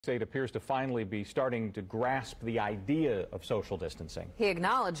State appears to finally be starting to grasp the idea of social distancing. He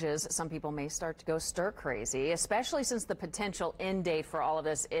acknowledges some people may start to go stir crazy, especially since the potential end date for all of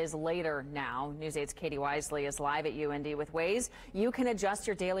this is later now. News 8's Katie Wisely is live at UIndy with ways you can adjust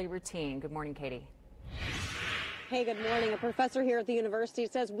your daily routine. Good morning, Katie. Hey, good morning. A professor here at the university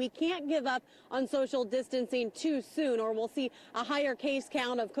says we can't give up on social distancing too soon, or we'll see a higher case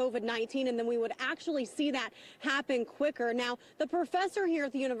count of COVID-19, and then we would actually see that happen quicker. Now, the professor here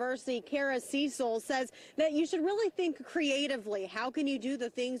at the university, Kara Cecil, says that you should really think creatively. How can you do the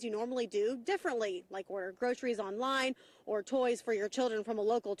things you normally do differently, like order groceries online or toys for your children from a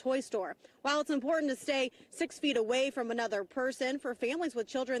local toy store? While it's important to stay 6 feet away from another person, for families with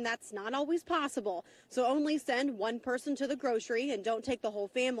children, that's not always possible. So only send one person to the grocery and don't take the whole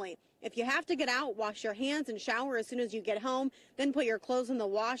family. If you have to get out, wash your hands and shower as soon as you get home, then put your clothes in the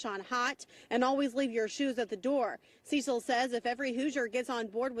wash on hot, and always leave your shoes at the door. Cecil says if every Hoosier gets on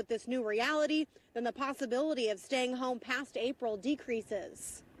board with this new reality, then the possibility of staying home past April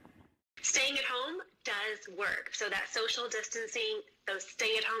decreases. Staying at home does work. So that social distancing, those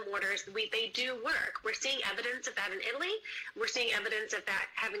stay-at-home orders, they do work. We're seeing evidence of that in Italy. We're seeing evidence of that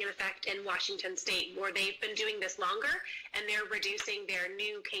having an effect in Washington State, where they've been doing this longer, and they're reducing their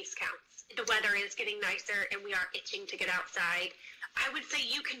new case counts. The weather is getting nicer, and we are itching to get outside. I would say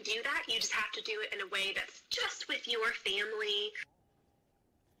you can do that. You just have to do it in a way that's just with your family.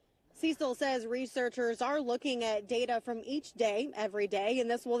 Cecil says researchers are looking at data from each day, every day,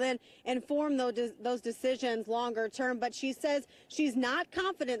 and this will then inform those decisions longer term. But she says she's not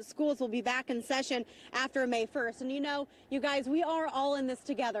confident schools will be back in session after May 1st. And you know, you guys, we are all in this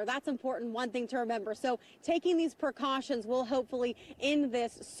together. That's important, one thing to remember. So taking these precautions will hopefully end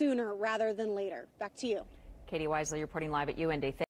this sooner rather than later. Back to you. Katie Wisely reporting live at UIndy.